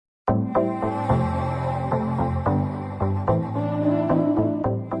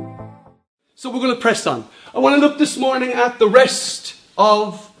So we're going to press on. I want to look this morning at the rest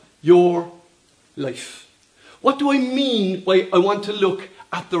of your life. What do I mean by I want to look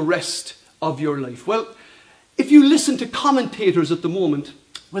at the rest of your life? Well, if you listen to commentators at the moment,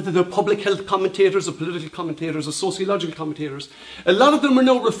 whether they're public health commentators or political commentators or sociological commentators, a lot of them are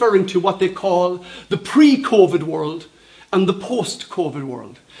now referring to what they call the pre-COVID world and the post-COVID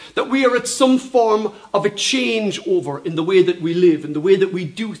world. That we are at some form of a changeover in the way that we live, in the way that we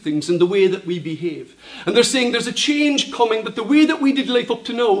do things, in the way that we behave. And they're saying there's a change coming, that the way that we did life up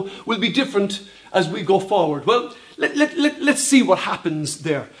to now will be different as we go forward. Well, let's see what happens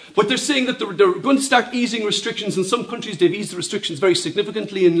there. But they're saying that they're going to start easing restrictions. In some countries, they've eased the restrictions very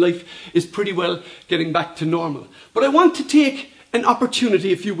significantly, and life is pretty well getting back to normal. But I want to take an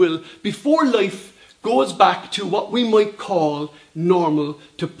opportunity, if you will, before life goes back to what we might call normal,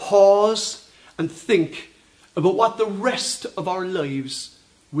 to pause and think about what the rest of our lives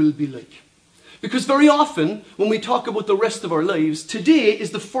will be like. Because very often, when we talk about the rest of our lives, today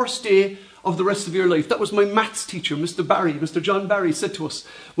is the first day of the rest of your life. That was my maths teacher, Mr. John Barry, said to us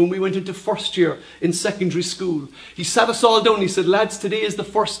when we went into first year in secondary school. He sat us all down, he said, lads, today is the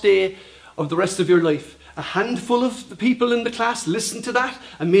first day of the rest of your life. A handful of the people in the class listened to that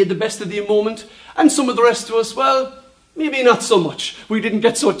and made the best of the moment. And some of the rest of us, well, maybe not so much. We didn't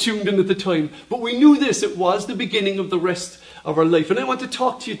get so tuned in at the time. But we knew this, it was the beginning of the rest of our life. And I want to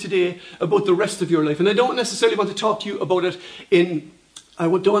talk to you today about the rest of your life. And I don't necessarily want to talk to you about it in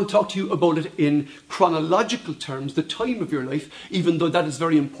chronological terms, the time of your life, even though that is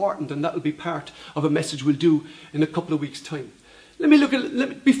very important, and that will be part of a message we'll do in a couple of weeks' time.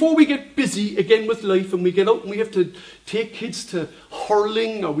 Before we get busy again with life and we get out and we have to take kids to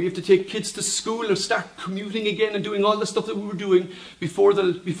hurling, or we have to take kids to school, or start commuting again and doing all the stuff that we were doing before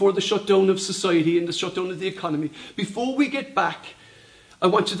the shutdown of society and the shutdown of the economy, before we get back, I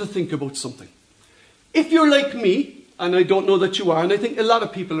want you to think about something. If you're like me, and I don't know that you are, and I think a lot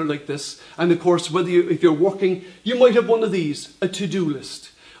of people are like this, and of course, if you're working, you might have one of these, a to-do list.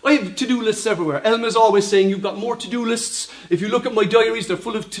 I have to-do lists everywhere. Elma's always saying, you've got more to-do lists. If you look at my diaries, they're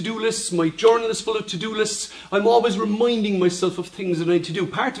full of to-do lists. My journal is full of to-do lists. I'm always reminding myself of things that I need to do.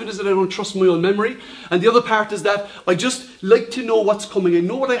 Part of it is that I don't trust my own memory. And the other part is that I just like to know what's coming. I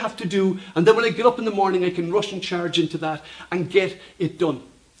know what I have to do. And then when I get up in the morning, I can rush and charge into that and get it done.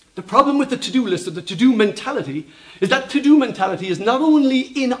 The problem with the to-do list, or the to-do mentality, is that to-do mentality is not only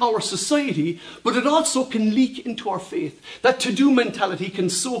in our society, but it also can leak into our faith. That to-do mentality can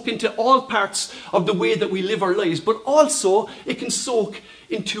soak into all parts of the way that we live our lives, but also it can soak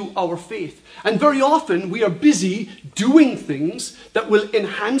into our faith. And very often we are busy doing things that will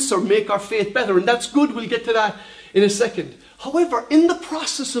enhance or make our faith better, and that's good. We'll get to that in a second. However, in the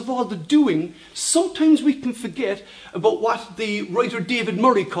process of all the doing, sometimes we can forget about what the writer David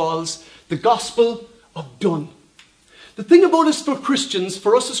Murray calls the gospel of done. The thing about us for Christians,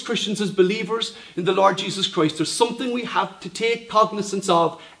 for us as Christians, as believers in the Lord Jesus Christ, there's something we have to take cognizance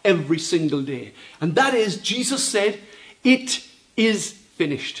of every single day. And that is, Jesus said, it is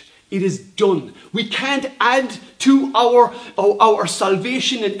finished. It is done. We can't add to our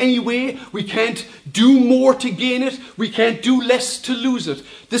salvation in any way. We can't do more to gain it. We can't do less to lose it.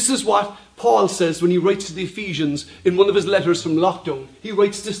 This is what Paul says when he writes to the Ephesians in one of his letters from lockdown. He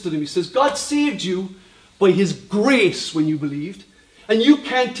writes this to them. He says, God saved you by his grace when you believed, and you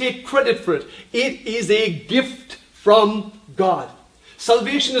can't take credit for it. It is a gift from God.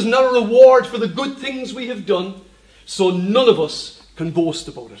 Salvation is not a reward for the good things we have done, so none of us can boast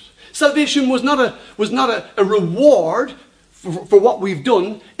about it. Salvation was not a reward for what we've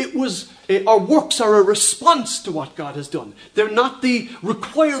done. It was, our works are a response to what God has done. They're not the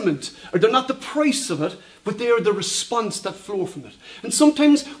requirement, or they're not the price of it, but they are the response that flow from it. And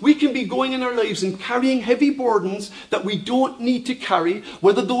sometimes we can be going in our lives and carrying heavy burdens that we don't need to carry,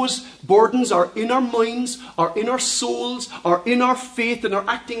 whether those burdens are in our minds, or in our souls, or in our faith and our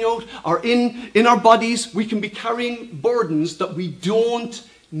acting out, or in our bodies. We can be carrying burdens that we don't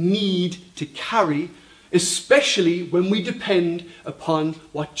need to carry, especially when we depend upon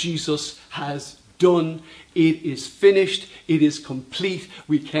what Jesus has done. It is finished. It is complete.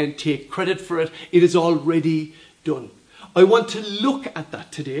 We can't take credit for it. It is already done. I want to look at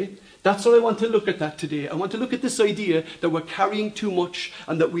that today. That's what I want to look at that today. I want to look at this idea that we're carrying too much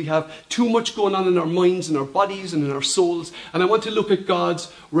and that we have too much going on in our minds and our bodies and in our souls. And I want to look at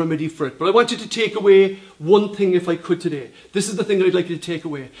God's remedy for it. But I want you to take away one thing if I could today. This is the thing that I'd like you to take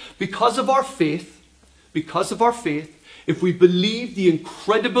away. Because of our faith, if we believe the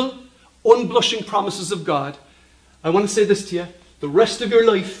incredible, unblushing promises of God, I want to say this to you. The rest of your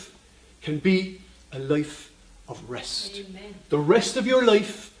life can be a life of rest. Amen. The rest of your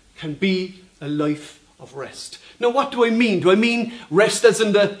life can be a life of rest. Now, what do I mean? Do I mean rest as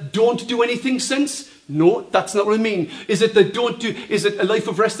in the don't do anything sense? No, that's not what I mean. Is it a life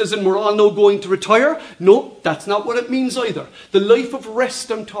of rest as in we're all now going to retire? No, that's not what it means either. The life of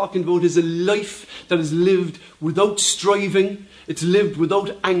rest I'm talking about is a life that is lived without striving. It's lived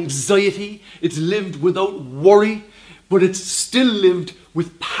without anxiety. It's lived without worry. But it's still lived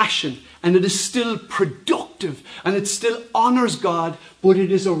with passion. And it is still productive. And it still honours God. But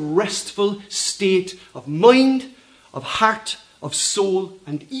it is a restful state of mind, of heart, of soul,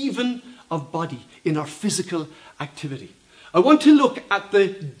 and even of body in our physical activity. I want to look at the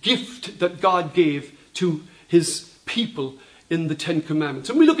gift that God gave to his people in the Ten Commandments.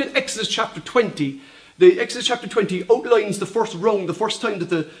 When we look at Exodus chapter 20, the Exodus chapter 20 outlines the first round, the first time that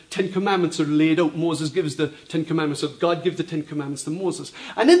the Ten Commandments are laid out. Moses gives the Ten Commandments, so God gives the Ten Commandments to Moses.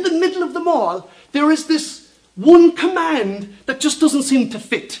 And in the middle of them all, there is this one command that just doesn't seem to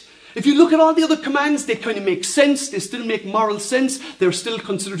fit. If you look at all the other commands, they kind of make sense. They still make moral sense. They're still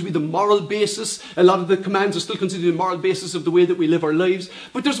considered to be the moral basis. A lot of the commands are still considered the moral basis of the way that we live our lives.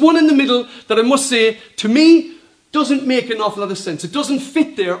 But there's one in the middle that I must say, to me, doesn't make an awful lot of sense. It doesn't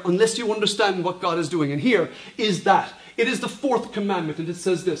fit there unless you understand what God is doing. And here is that. It is the fourth commandment, and it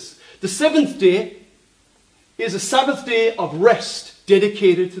says this. The seventh day is a Sabbath day of rest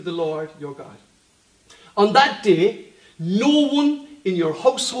dedicated to the Lord your God. On that day, no one in your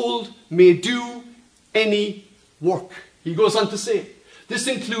household may do any work. He goes on to say, this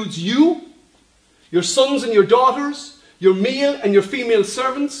includes you, your sons and your daughters, your male and your female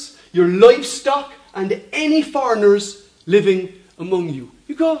servants, your livestock, and any foreigners living among you.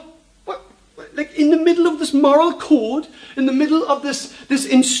 You go, what? Like in the middle of this moral code, in the middle of this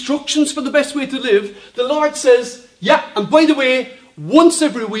instructions for the best way to live, the Lord says, yeah, and by the way, once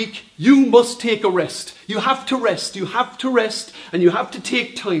every week, you must take a rest. You have to rest. You have to rest. And you have to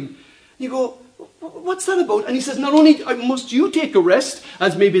take time. You go, what's that about? And he says, not only must you take a rest,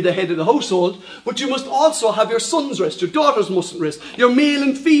 as maybe the head of the household, but you must also have your sons rest. Your daughters mustn't rest. Your male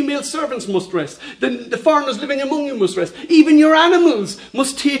and female servants must rest. The foreigners living among you must rest. Even your animals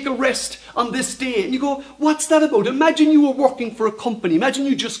must take a rest on this day. And you go, what's that about? Imagine you were working for a company. Imagine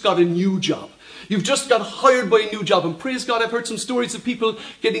you just got a new job. You've just got hired by a new job, and praise God, I've heard some stories of people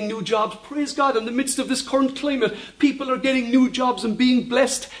getting new jobs. Praise God, in the midst of this current climate, people are getting new jobs and being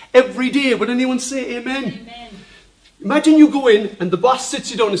blessed every day. Would anyone say amen? Amen. Imagine you go in and the boss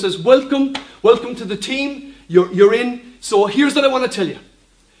sits you down and says, welcome to the team, you're in. So here's what I want to tell you.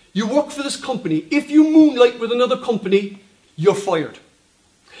 You work for this company. If you moonlight with another company, you're fired.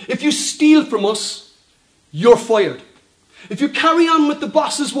 If you steal from us, you're fired. If you carry on with the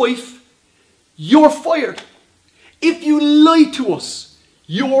boss's wife, you're fired. If you lie to us,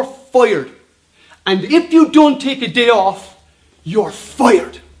 you're fired. And if you don't take a day off, you're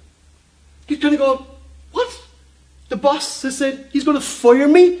fired. You kind of go, what? The boss has said he's going to fire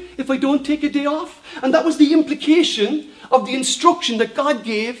me if I don't take a day off? And that was the implication of the instruction that God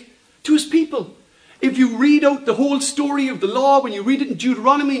gave to his people. If you read out the whole story of the law, when you read it in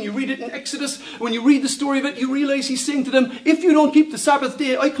Deuteronomy and you read it in Exodus, when you read the story of it, you realize he's saying to them, if you don't keep the Sabbath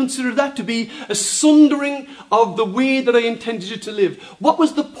day, I consider that to be a sundering of the way that I intended you to live. What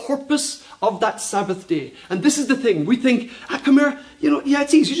was the purpose of that Sabbath day? And this is the thing. We think, come here, yeah,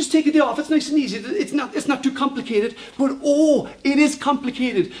 it's easy. You just take a day off. It's nice and easy. It's not too complicated. But it is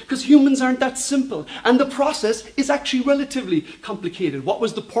complicated because humans aren't that simple. And the process is actually relatively complicated. What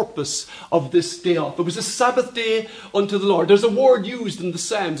was the purpose of this day off? It was a Sabbath day unto the Lord. There's a word used in the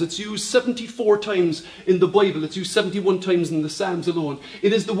Psalms. It's used 74 times in the Bible. It's used 71 times in the Psalms alone.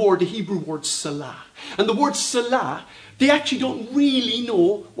 It is the Hebrew word salah. And the word salah, they actually don't really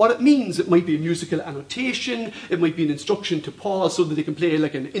know what it means. It might be a musical annotation. It might be an instruction to pause so that they can play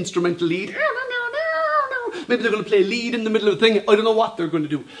like an instrumental lead. Maybe they're going to play a lead in the middle of a thing. I don't know what they're going to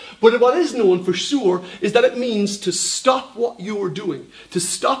do. But what is known for sure is that it means to stop what you are doing, to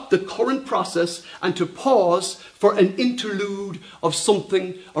stop the current process and to pause for an interlude of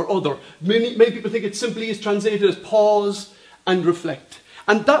something or other. Many people think it simply is translated as pause and reflect.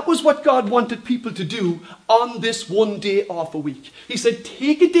 And that was what God wanted people to do on this one day off a week. He said,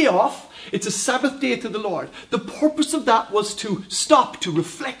 take a day off. It's a Sabbath day to the Lord. The purpose of that was to stop, to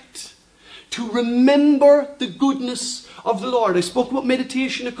reflect, to remember the goodness of the Lord. I spoke about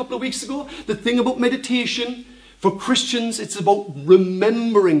meditation a couple of weeks ago. The thing about meditation, for Christians, it's about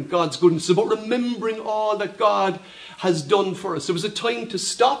remembering God's goodness. It's about remembering all that God has done for us. It was a time to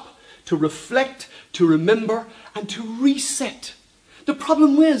stop, to reflect, to remember, and to reset. The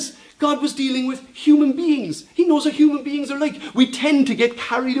problem was, God was dealing with human beings. He knows what human beings are like. We tend to get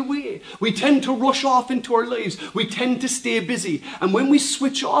carried away. We tend to rush off into our lives. We tend to stay busy. And when we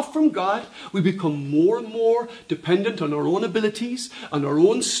switch off from God, we become more and more dependent on our own abilities, on our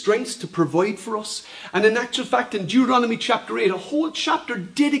own strengths to provide for us. And in actual fact, in Deuteronomy chapter 8, a whole chapter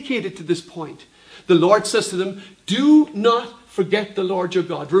dedicated to this point, the Lord says to them, do not forget the Lord your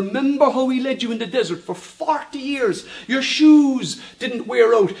God. Remember how he led you in the desert for 40 years. Your shoes didn't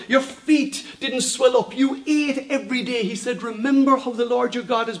wear out. Your feet didn't swell up. You ate every day. He said, remember how the Lord your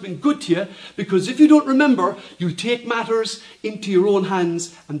God has been good to you, because if you don't remember, you'll take matters into your own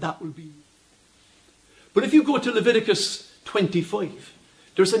hands, and that will be. But if you go to Leviticus 25,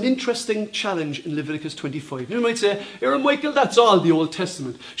 there's an interesting challenge in Leviticus 25. You might say, Aaron Michael, that's all the Old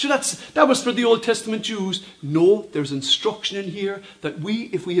Testament. Sure, that was for the Old Testament Jews. No, there's instruction in here that we,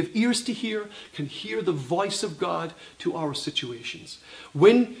 if we have ears to hear, can hear the voice of God to our situations.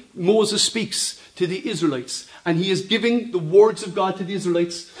 When Moses speaks to the Israelites, and he is giving the words of God to the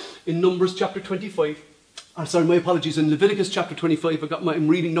Israelites in Numbers chapter 25, in Leviticus chapter 25, I'm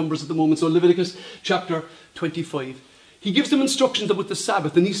reading Numbers at the moment, so Leviticus chapter 25. He gives them instructions about the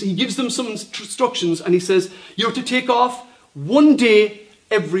Sabbath, and he gives them some instructions, and he says, you're to take off one day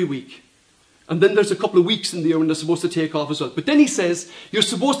every week. And then there's a couple of weeks in there when they're supposed to take off as well. But then he says, you're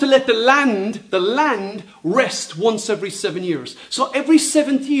supposed to let the land rest once every 7 years. So every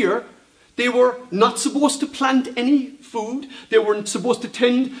 7th year, they were not supposed to plant any food. They weren't supposed to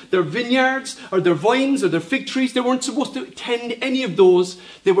tend their vineyards or their vines or their fig trees. They weren't supposed to tend any of those.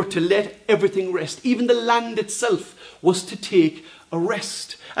 They were to let everything rest. Even the land itself was to take a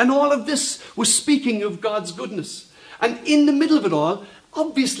rest. And all of this was speaking of God's goodness. And in the middle of it all,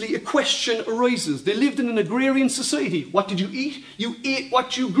 obviously a question arises. They lived in an agrarian society. What did you eat? You ate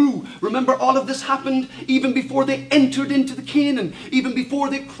what you grew. Remember, all of this happened even before they entered into the Canaan. Even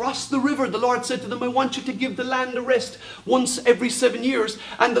before they crossed the river, the Lord said to them, I want you to give the land a rest once every 7 years.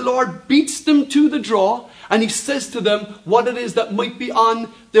 And the Lord beats them to the draw, and he says to them what it is that might be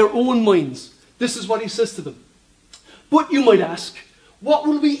on their own minds. This is what he says to them. But you might ask, what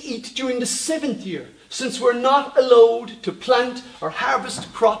will we eat during the 7th year, since we're not allowed to plant or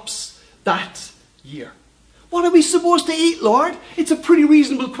harvest crops that year? What are we supposed to eat, Lord? It's a pretty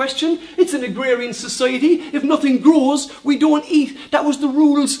reasonable question. It's an agrarian society. If nothing grows, we don't eat. That was the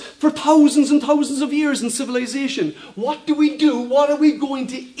rules for thousands and thousands of years in civilization. What do we do? What are we going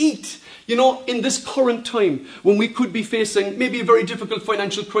to eat? You know, in this current time, when we could be facing maybe a very difficult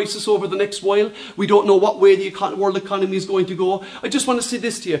financial crisis over the next while, we don't know what way the world economy is going to go. I just want to say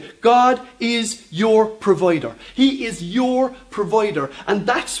this to you. God is your provider. He is your provider. And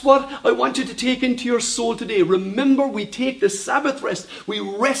that's what I want you to take into your soul today. Remember, we take the Sabbath rest. We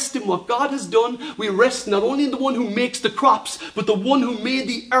rest in what God has done. We rest not only in the one who makes the crops, but the one who made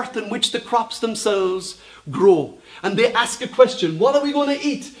the earth in which the crops themselves grow. And they ask a question, what are we going to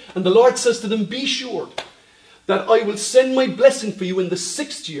eat? And the Lord says to them, be sure that I will send my blessing for you in the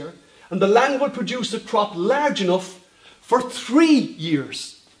 6th year, and the land will produce a crop large enough for 3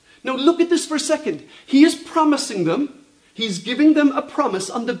 years. Now look at this for a second. He is promising them, he's giving them a promise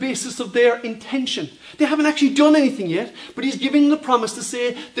on the basis of their intention. They haven't actually done anything yet, but he's giving them the promise to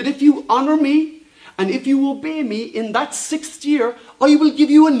say that if you honor me, and if you obey me in that 6th year, I will give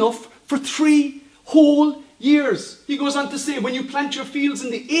you enough for 3 whole years. He goes on to say, when you plant your fields in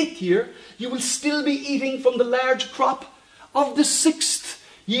the 8th year, you will still be eating from the large crop of the 6th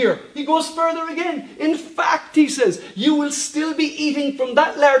year. He goes further again. In fact, he says, you will still be eating from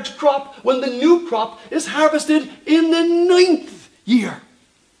that large crop when the new crop is harvested in the 9th year.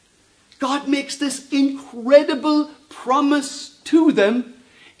 God makes this incredible promise to them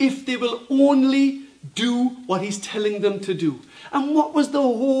if they will only do what he's telling them to do. And what was the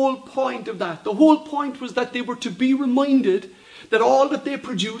whole point of that? The whole point was that they were to be reminded that all that they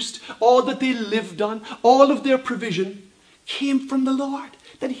produced, all that they lived on, all of their provision came from the Lord.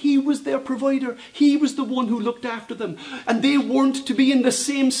 That he was their provider. He was the one who looked after them. And they weren't to be in the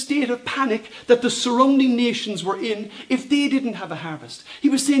same state of panic that the surrounding nations were in if they didn't have a harvest. He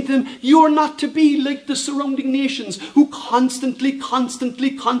was saying to them, you're not to be like the surrounding nations who constantly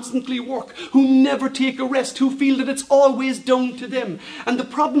work, who never take a rest, who feel that it's always down to them. And the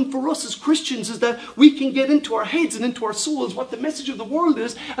problem for us as Christians is that we can get into our heads and into our souls what the message of the world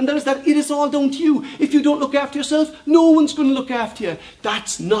is, and that is that it is all down to you. If you don't look after yourself, no one's going to look after you.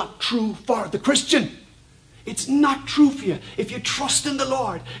 That's not true for the Christian. It's not true for you if you trust in the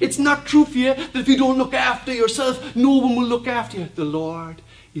Lord. It's not true for you that if you don't look after yourself, no one will look after you. The Lord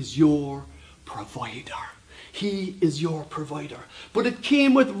is your provider. He is your provider. But it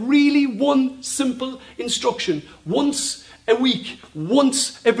came with really one simple instruction. Once a week,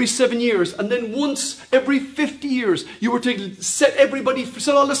 once every 7 years, and then once every 50 years, you were to set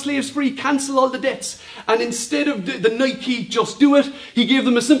all the slaves free, cancel all the debts. And instead of the Nike, just do it, he gave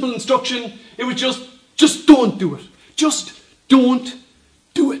them a simple instruction. It was just don't do it. Just don't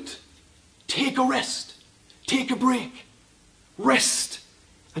do it. Take a rest. Take a break. Rest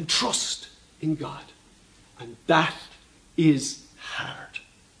and trust in God. And that is hard.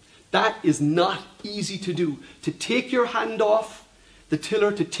 That is not easy to do. To take your hand off the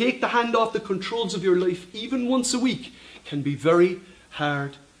tiller, to take the hand off the controls of your life, even once a week, can be very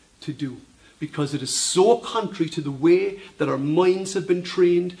hard to do. Because it is so contrary to the way that our minds have been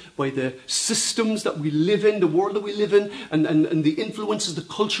trained by the systems that we live in, the world that we live in, and the influences, the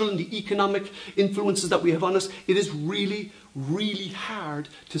cultural and the economic influences that we have on us. It is really, really hard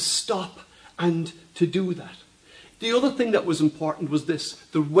to stop and to do that. The other thing that was important was this,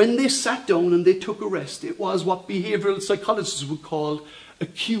 that when they sat down and they took a rest, it was what behavioral psychologists would call a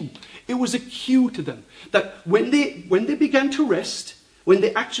cue. It was a cue to them that when they began to rest, when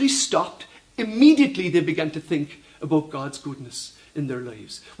they actually stopped, immediately they began to think about God's goodness in their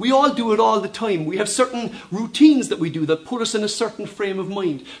lives. We all do it all the time. We have certain routines that we do that put us in a certain frame of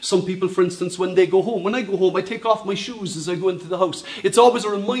mind. Some people, for instance, when I go home, I take off my shoes as I go into the house. It's always a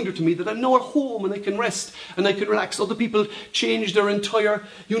reminder to me that I'm now at home and I can rest and I can relax. Other people change their entire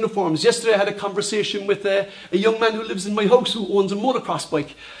uniforms. Yesterday I had a conversation with a young man who lives in my house who owns a motocross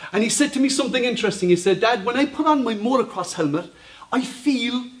bike. And he said to me something interesting. He said, "Dad, when I put on my motocross helmet, I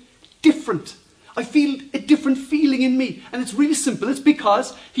feel different. I feel a different feeling in me." And it's really simple. It's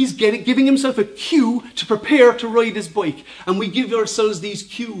because he's giving himself a cue to prepare to ride his bike. And we give ourselves these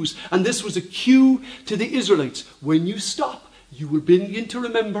cues. And this was a cue to the Israelites. When you stop, you will begin to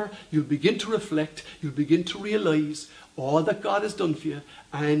remember, you'll begin to reflect, you'll begin to realize all that God has done for you,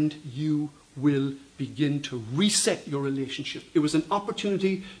 and you will begin to reset your relationship. It was an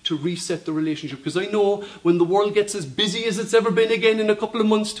opportunity to reset the relationship. Because I know when the world gets as busy as it's ever been again in a couple of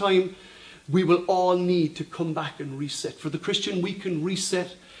months' time, we will all need to come back and reset. For the Christian, we can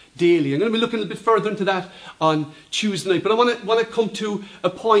reset daily. I'm going to be looking a little bit further into that on Tuesday night. But I want to come to a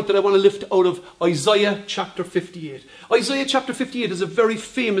point that I want to lift out of Isaiah chapter 58. Isaiah chapter 58 is a very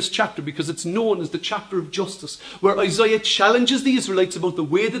famous chapter because it's known as the chapter of justice, where Isaiah challenges the Israelites about the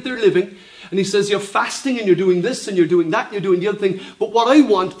way that they're living. And he says, you're fasting and you're doing this and you're doing that and you're doing the other thing. But what I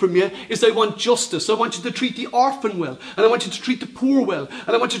want from you is I want justice. I want you to treat the orphan well. And I want you to treat the poor well.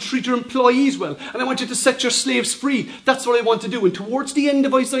 And I want you to treat your employees well. And I want you to set your slaves free. That's what I want to do. And towards the end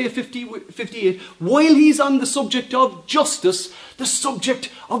of Isaiah 58, while he's on the subject of justice, the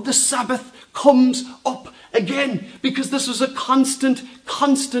subject of the Sabbath comes up again. Because this was a constant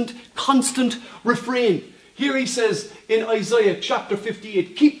refrain. Here he says in Isaiah chapter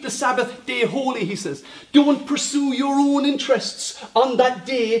 58, keep the Sabbath day holy, he says. Don't pursue your own interests on that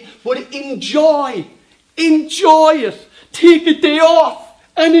day, but enjoy it. Take a day off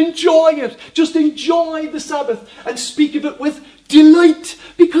and enjoy it. Just enjoy the Sabbath and speak of it with delight,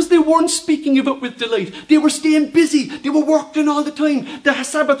 because they weren't speaking of it with delight. They were staying busy. They were working all the time. The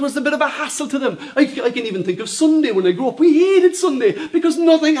Sabbath was a bit of a hassle to them. I can even think of Sunday when I grew up. We hated Sunday because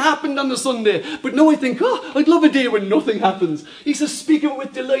nothing happened on the Sunday. But now I think, I'd love a day when nothing happens. He says, speak of it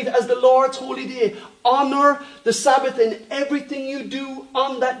with delight as the Lord's holy day. Honor the Sabbath in everything you do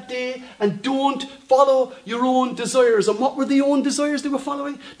on that day, and don't follow your own desires. And what were the own desires they were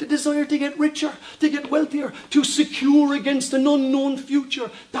following? The desire to get richer, to get wealthier, to secure against an unknown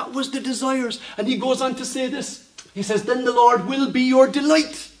future. That was the desires. And he goes on to say this. He says, then the Lord will be your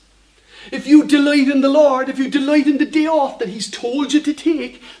delight. If you delight in the Lord, if you delight in the day off that he's told you to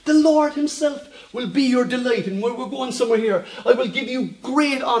take, the Lord himself will be your delight. And we're going somewhere here. I will give you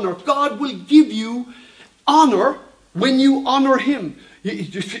great honor. God will give you honor when you honor him.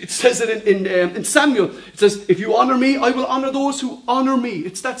 It says it in Samuel. It says, if you honor me, I will honor those who honor me.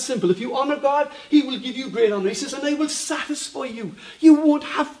 It's that simple. If you honor God, he will give you great honor. He says, and I will satisfy you. You won't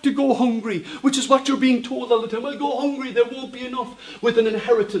have to go hungry, which is what you're being told all the time. I'll go hungry. There won't be enough with an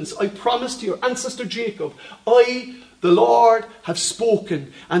inheritance. I promised to your ancestor Jacob, I, the Lord, have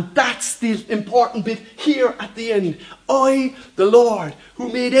spoken. And that's the important bit here at the end. I, the Lord,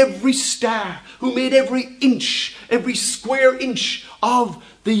 who made every star, who made every inch, every square inch of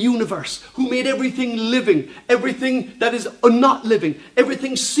the universe, who made everything living, everything that is not living,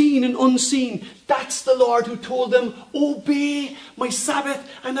 everything seen and unseen. That's the Lord who told them, obey my Sabbath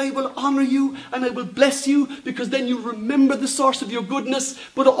and I will honor you and I will bless you, because then you remember the source of your goodness.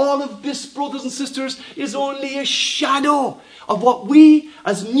 But all of this, brothers and sisters, is only a shadow of what we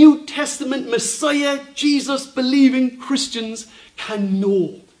as New Testament Messiah, Jesus believing Christians can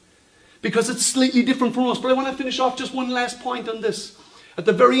know. Because it's slightly different from us. But I want to finish off just one last point on this. At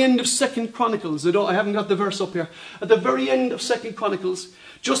the very end of 2 Chronicles, I haven't got the verse up here. At the very end of 2 Chronicles,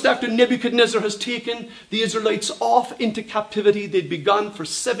 just after Nebuchadnezzar has taken the Israelites off into captivity, they'd be gone for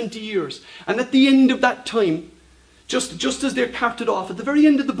 70 years. And at the end of that time, just as they're carted off, at the very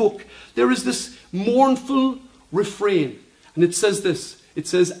end of the book, there is this mournful refrain. And it says this. It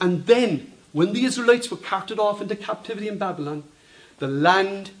says, and then, when the Israelites were carted off into captivity in Babylon, the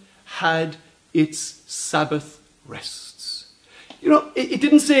land had its Sabbath rests. It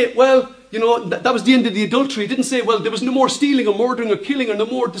didn't say, well, that was the end of the adultery. It didn't say, well, there was no more stealing or murdering or killing or no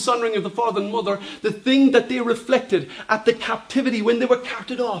more dishonoring of the father and mother. The thing that they reflected at the captivity when they were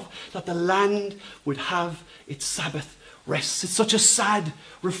carted off, that the land would have its Sabbath rests. It's such a sad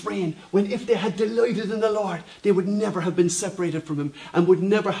refrain, when if they had delighted in the Lord, they would never have been separated from him and would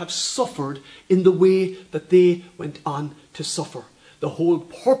never have suffered in the way that they went on to suffer. The whole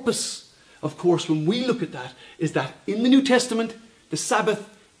purpose, of course, when we look at that, is that in the New Testament, the Sabbath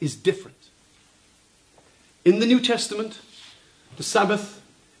is different. In the New Testament, the Sabbath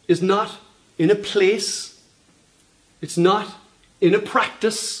is not in a place, it's not in a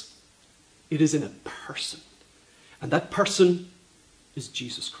practice, it is in a person. And that person is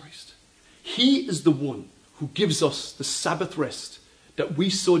Jesus Christ. He is the one who gives us the Sabbath rest that we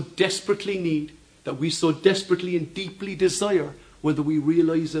so desperately need, that we so desperately and deeply desire, whether we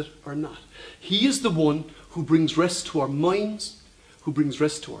realize it or not. He is the one who brings rest to our minds, who brings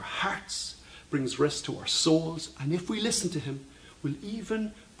rest to our hearts, brings rest to our souls, and if we listen to him, will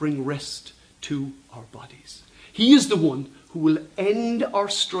even bring rest to our bodies. He is the one who will end our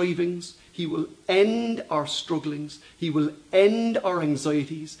strivings, he will end our strugglings, he will end our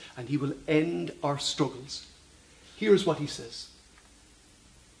anxieties, and he will end our struggles. Here's what he says.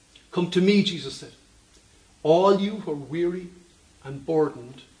 Come to me, Jesus said, all you who are weary and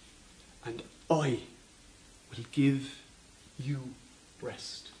burdened, and I will give you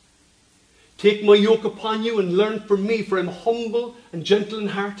rest. Take my yoke upon you and learn from me, for I am humble and gentle in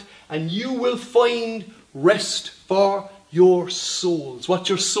heart, and you will find rest for your souls. What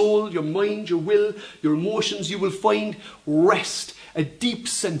your soul, your mind, your will, your emotions, you will find rest, a deep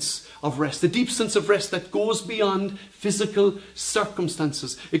sense of rest, a deep sense of rest that goes beyond physical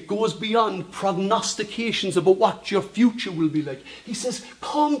circumstances. It goes beyond prognostications about what your future will be like. He says,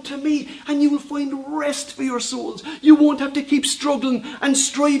 come to me and you will find rest for your souls. You won't have to keep struggling and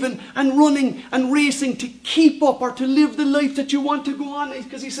striving and running and racing to keep up or to live the life that you want to go on.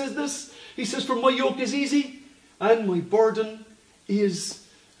 Because he says this, he says, for my yoke is easy and my burden is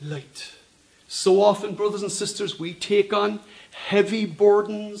light. So often, brothers and sisters, we take on heavy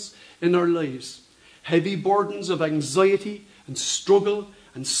burdens in our lives. Heavy burdens of anxiety and struggle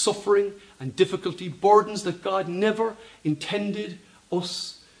and suffering and difficulty. Burdens that God never intended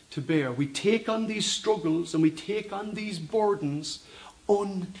us to bear. We take on these struggles and we take on these burdens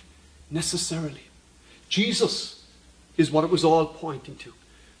unnecessarily. Jesus is what it was all pointing to.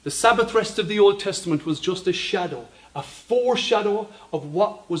 The Sabbath rest of the Old Testament was just a shadow, a foreshadow of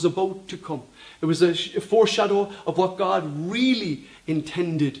what was about to come. It was a foreshadow of what God really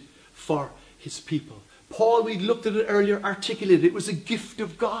intended for his people. Paul, we looked at it earlier, articulated it was a gift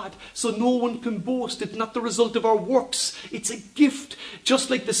of God. So no one can boast. It's not the result of our works. It's a gift. Just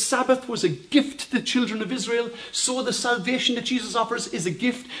like the Sabbath was a gift to the children of Israel, so the salvation that Jesus offers is a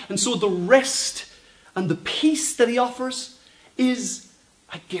gift. And so the rest and the peace that he offers is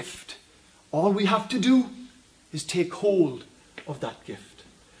a gift. All we have to do is take hold of that gift.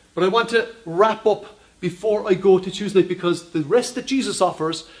 But I want to wrap up before I go to Tuesday night, because the rest that Jesus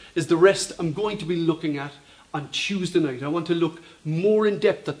offers is the rest I'm going to be looking at on Tuesday night. I want to look more in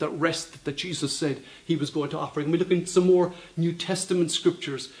depth at that rest that Jesus said he was going to offer. And we're looking at some more New Testament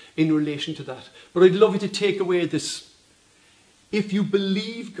scriptures in relation to that. But I'd love you to take away this. If you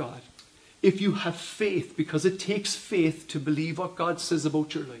believe God, if you have faith, because it takes faith to believe what God says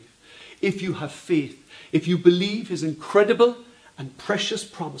about your life. If you have faith, if you believe his incredible and precious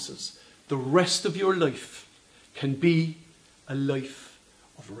promises, the rest of your life can be a life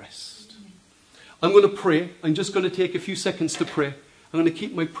of rest. I'm going to pray. I'm just going to take a few seconds to pray. I'm going to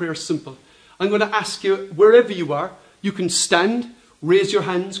keep my prayer simple. I'm going to ask you, wherever you are, you can stand, raise your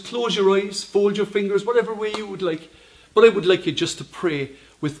hands, close your eyes, fold your fingers, whatever way you would like. But I would like you just to pray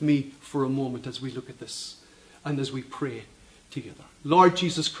with me for a moment as we look at this and as we pray together. Lord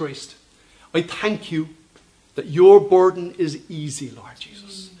Jesus Christ, I thank you that your burden is easy, Lord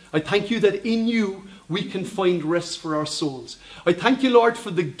Jesus. I thank you that in you we can find rest for our souls. I thank you, Lord,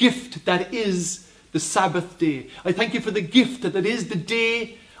 for the gift that is the Sabbath day. I thank you for the gift that is the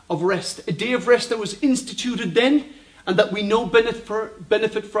day of rest, a day of rest that was instituted then and that we now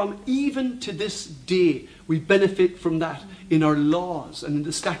benefit from even to this day. We benefit from that in our laws and in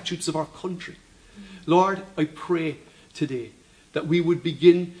the statutes of our country. Lord, I pray today that we would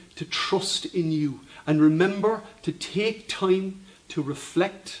begin to trust in you and remember to take time to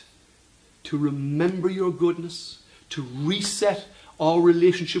reflect, to remember your goodness, to reset our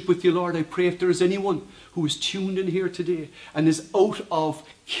relationship with you, Lord. I pray if there is anyone who is tuned in here today and is out of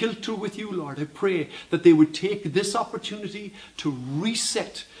kilter with you, Lord, I pray that they would take this opportunity to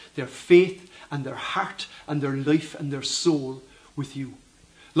reset their faith and their heart and their life and their soul with you.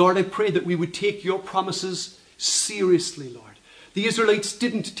 Lord, I pray that we would take your promises seriously, Lord. The Israelites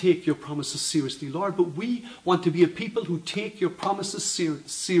didn't take your promises seriously, Lord, but we want to be a people who take your promises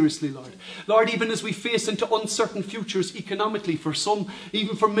seriously, Lord. Lord, even as we face into uncertain futures economically for some,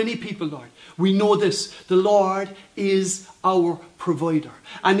 even for many people, Lord, we know this: the Lord is our provider.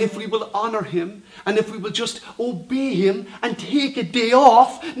 And if we will honour him, and if we will just obey him and take a day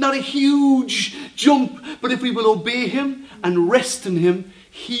off, not a huge jump, but if we will obey him and rest in him,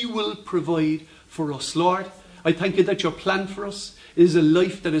 he will provide for us, Lord. I thank you that your plan for us is a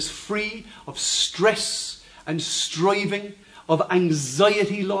life that is free of stress and striving, of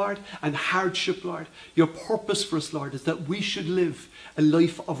anxiety, Lord, and hardship, Lord. Your purpose for us, Lord, is that we should live a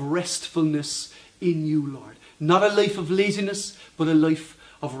life of restfulness in you, Lord. Not a life of laziness, but a life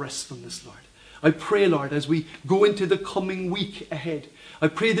of restfulness, Lord. I pray, Lord, as we go into the coming week ahead, I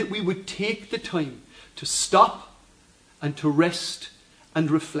pray that we would take the time to stop and to rest and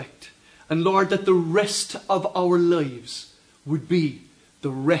reflect. And Lord, that the rest of our lives would be the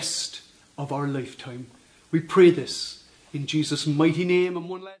rest of our lifetime. We pray this in Jesus' mighty name. And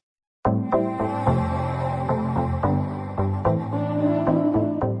one last